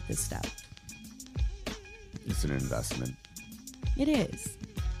ready to take this step. It's an investment. It is.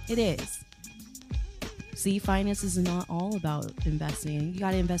 It is. See, finance is not all about investing. You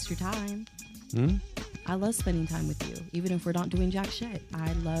got to invest your time. I love spending time with you, even if we're not doing jack shit.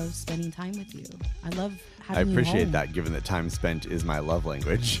 I love spending time with you. I love having you appreciate home. that, given that time spent is my love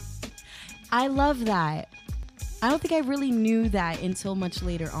language. I love that. I don't think I really knew that until much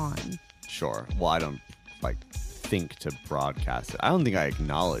later on. Sure. Well, I don't think to broadcast it. I don't think I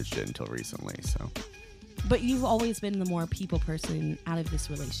acknowledged it until recently. So, But you've always been the more people person out of this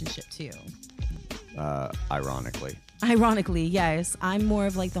relationship too. Ironically. Ironically, yes. I'm more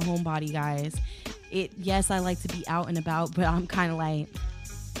of like the homebody guys. Yes, I like to be out and about, but I'm kind of like,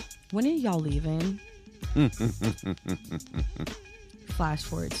 when are y'all leaving? Flash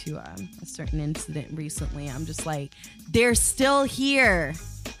forward to a certain incident recently. I'm just like, they're still here.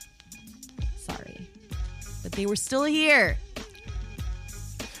 Sorry, but they were still here.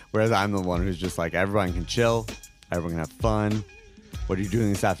 Whereas I'm the one who's just like, everyone can chill, everyone can have fun. What are you doing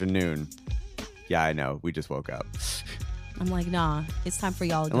this afternoon? Yeah, I know. We just woke up. I'm like, nah, it's time for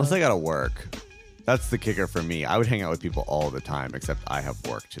y'all to Unless go. I gotta work. That's the kicker for me. I would hang out with people all the time, except I have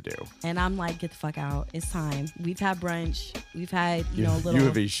work to do. And I'm like, get the fuck out. It's time. We've had brunch. We've had, a little. You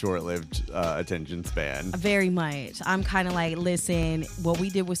have a short-lived attention span. Very much. I'm kind of like, listen, what we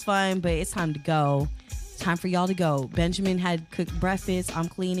did was fun, but it's time to go. Time for y'all to go. Benjamin had cooked breakfast. I'm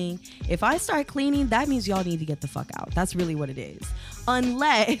cleaning. If I start cleaning, that means y'all need to get the fuck out. That's really what it is.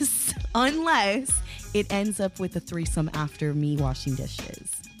 Unless it ends up with a threesome after me washing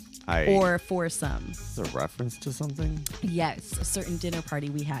dishes. Or foursome. Is this a reference to something? Yes, a certain dinner party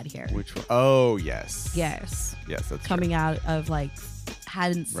we had here. Which one? Oh, yes. Yes. Yes, that's coming true. out of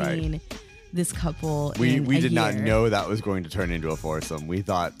hadn't seen this couple. We in did not year. know that was going to turn into a foursome. We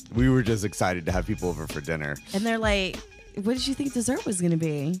thought we were just excited to have people over for dinner. And they're like, what did you think dessert was going to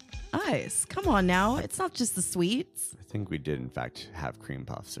be? Us. Come on now. It's not just the sweets. I think we did, in fact, have cream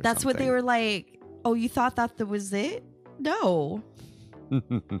puffs or That's something. what they were like. Oh, you thought that was it? No.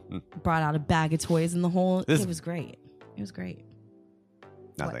 Brought out a bag of toys and the whole. It was great. It was great.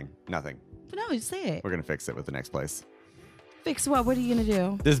 Nothing. Nothing. But no, just say it. We're going to fix it with the next place. Fix what? What are you going to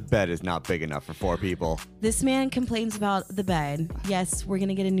do? This bed is not big enough for 4 people. This man complains about the bed. Yes, we're going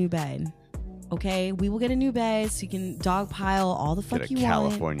to get a new bed. Okay? We will get a new bed so you can dogpile all the fuck Get a you want.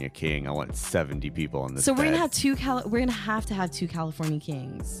 California king. I want 70 people on this So we're bed. going to have we're going to have two California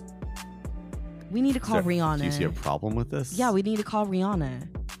kings. We need to call Rihanna. Do you see a problem with this? Yeah, we need to call Rihanna.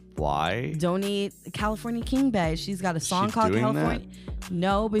 Why? Donate California King Bed. She's got a song called doing California.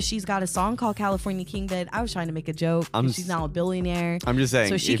 No, but she's got a song called California King Bed. I was trying to make a joke. She's now a billionaire. I'm just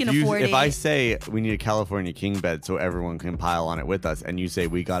saying, so she can afford if it. I say we need a California king bed so everyone can pile on it with us, and you say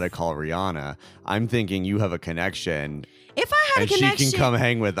we gotta call Rihanna, I'm thinking you have a connection. If I had and a connection, she can come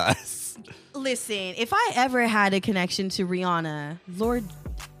hang with us. Listen, if I ever had a connection to Rihanna, Lord,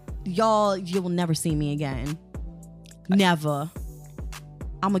 y'all, you will never see me again. Never.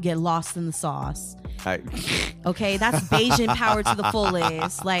 I'm gonna get lost in the sauce. Okay, that's Bayesian power to the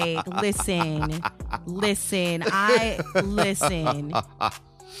fullest. Like, listen.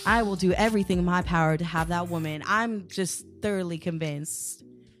 I will do everything in my power to have that woman. I'm just thoroughly convinced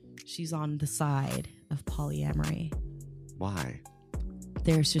she's on the side of polyamory. Why?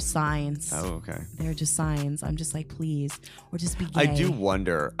 There's just signs. Oh, okay. There are just signs. I'm just like, please, or just be gay. I do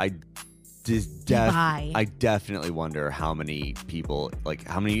wonder. I definitely wonder how many people,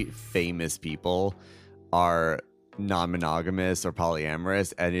 how many famous people are non-monogamous or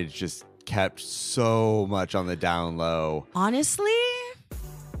polyamorous, and it's just kept so much on the down low. Honestly,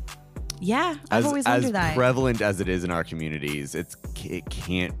 yeah, I've always wondered that. As prevalent as it is in our communities, it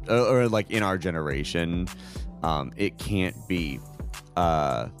can't, or in our generation, it can't be.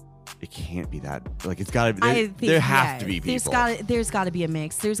 It can't be that. It's got to be. There have to be people. There's got to be a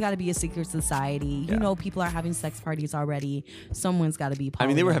mix. There's got to be a secret society. Yeah. You know, people are having sex parties already. Someone's got to be polyamorous. I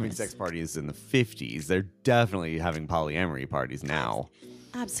mean, they were having sex parties in the 50s. They're definitely having polyamory parties now.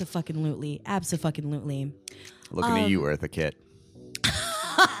 Abso-fucking-lutely. Looking at you, Eartha Kitt.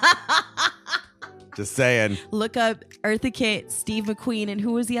 Just saying. Look up Eartha Kitt, Steve McQueen, and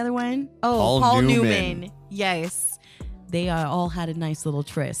who was the other one? Oh, Paul Newman. Yes. They all had a nice little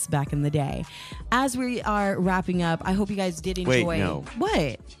tryst back in the day. As we are wrapping up, I hope you guys did enjoy. Wait, no. What?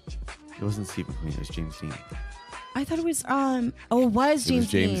 It wasn't Steve McQueen. It was James Dean. I thought it was it was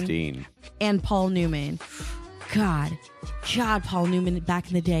James Dean. And Paul Newman. God, Paul Newman back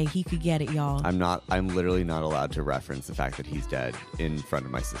in the day, he could get it, y'all. I'm literally not allowed to reference the fact that he's dead in front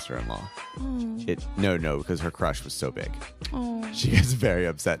of my sister-in-law. No, because her crush was so big. Oh. She gets very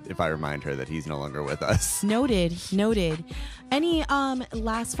upset if I remind her that he's no longer with us. Noted. Any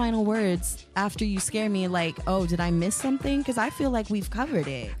last final words after you scare me? Like, oh, did I miss something? Because I feel like we've covered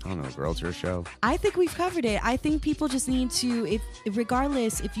it. I don't know, girl, it's your show. I think we've covered it. I think people just need to,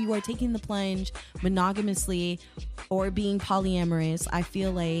 regardless if you are taking the plunge monogamously or being polyamorous, I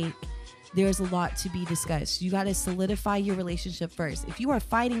feel like there's a lot to be discussed. You got to solidify your relationship first. If you are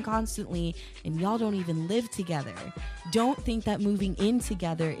fighting constantly and y'all don't even live together, don't think that moving in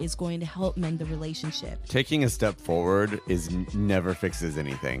together is going to help mend the relationship. Taking a step forward never fixes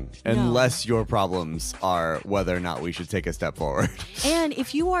anything, No. unless your problems are whether or not we should take a step forward. And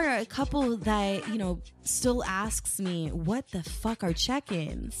if you are a couple that, still asks me, what the fuck are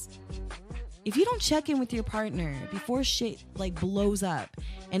check-ins? If you don't check in with your partner before shit blows up,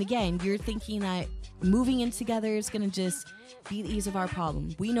 and again, you're thinking that moving in together is going to just be the ease of our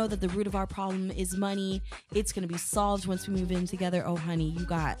problem. We know that the root of our problem is money. It's going to be solved once we move in together. Oh, honey, you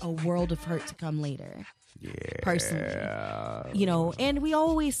got a world of hurt to come later. Yeah. Personally, and we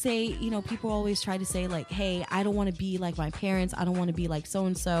always say, people always try to say hey, I don't want to be like my parents. I don't want to be like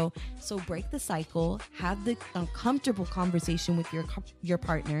so-and-so. So break the cycle, have the uncomfortable conversation with your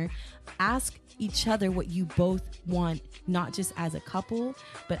partner, ask each other what you both want, not just as a couple,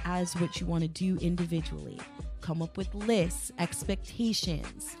 but as what you want to do individually. Come up with lists,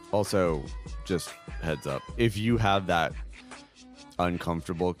 expectations. Also, just heads up, if you have an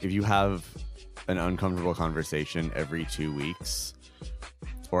uncomfortable conversation every 2 weeks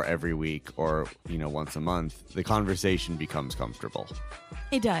or every week or once a month, the conversation becomes comfortable.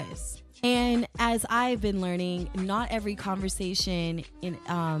 It does. And as I've been learning, not every conversation in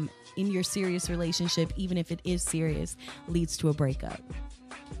your serious relationship, even if it is serious, leads to a breakup.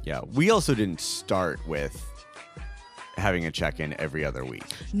 Yeah, we also didn't start with having a check-in every other week.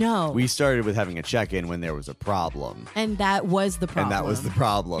 No. We started with having a check-in when there was a problem. And that was the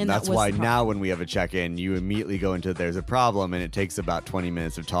problem. That's why now when we have a check-in, you immediately go into there's a problem, and it takes about 20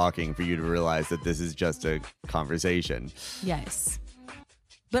 minutes of talking for you to realize that this is just a conversation. Yes.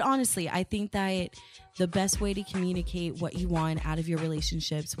 But honestly, I think that the best way to communicate what you want out of your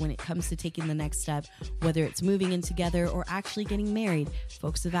relationships when it comes to taking the next step, whether it's moving in together or actually getting married.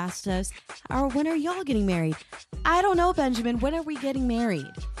 Folks have asked us, when are y'all getting married? I don't know, Benjamin. When are we getting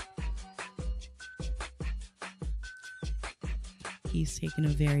married? He's taken a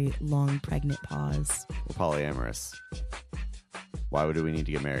very long, pregnant pause. We're polyamorous. Why do we need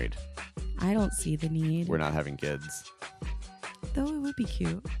to get married? I don't see the need. We're not having kids. Though it would be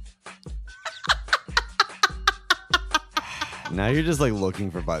cute. Now you're just looking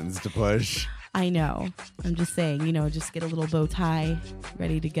for buttons to push. I know. I'm just saying, just get a little bow tie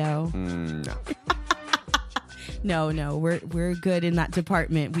ready to go. No. No, we're good in that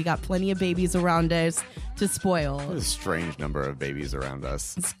department. We got plenty of babies around us to spoil. What a strange number of babies around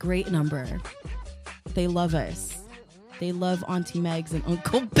us. It's a great number. They love us. They love Auntie Megs and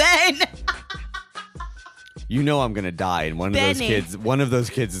Uncle Ben. I'm gonna die, and one of those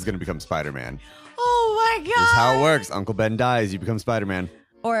kids is gonna become Spider-Man. Oh my God. That's how it works. Uncle Ben dies, you become Spider-Man.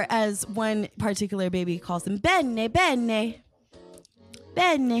 Or as one particular baby calls him, Benne.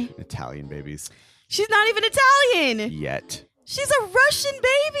 Italian babies. She's not even Italian. Yet. She's a Russian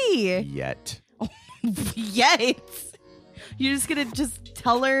baby. Yet. Yet. You're just gonna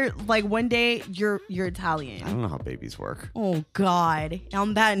tell her one day you're Italian. I don't know how babies work. Oh God.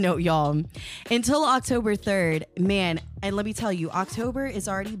 On that note, y'all, until October 3rd, man, and let me tell you, October is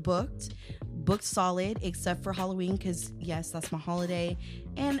already booked solid, except for Halloween, because yes, that's my holiday,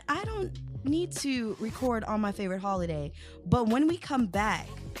 and I don't need to record on my favorite holiday. But when we come back,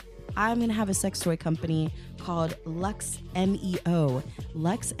 I'm going to have a sex toy company called Lux MEO.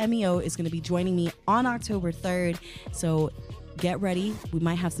 Lux MEO is going to be joining me on October 3rd. So get ready. We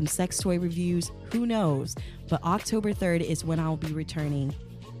might have some sex toy reviews. Who knows? But October 3rd is when I'll be returning.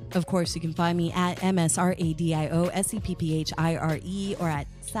 Of course, you can find me at MSRADIOSEPPHIRE or at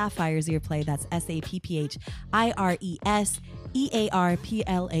Sapphire's Earplay. That's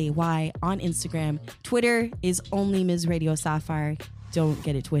SAPPHIRESEARPLAY on Instagram. Twitter is only Ms. Radio Sapphire. Don't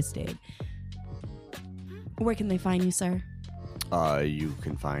get it twisted. Where can they find you, sir? You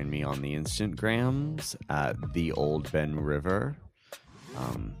can find me on the Instagrams at the Old Ben River.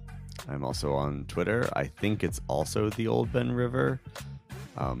 I'm also on Twitter. I think it's also the Old Ben River.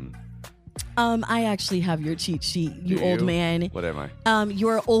 I actually have your cheat sheet, you Do old man. What am I?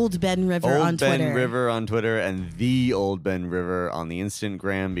 You're Old Ben River on Old Ben Twitter. River on Twitter and the Old Ben River on the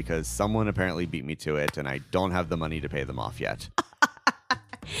Instagram because someone apparently beat me to it and I don't have the money to pay them off yet.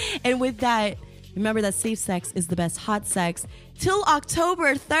 And with that, remember that safe sex is the best hot sex. Till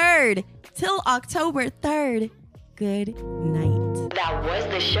October 3rd. Till October 3rd. Good night. That was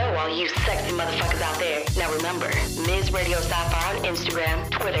the show, all you sexy motherfuckers out there. Now remember, Ms. Radio Sci-Fi on Instagram,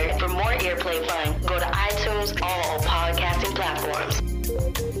 Twitter. For more earplay fun, go to iTunes, all podcasting platforms.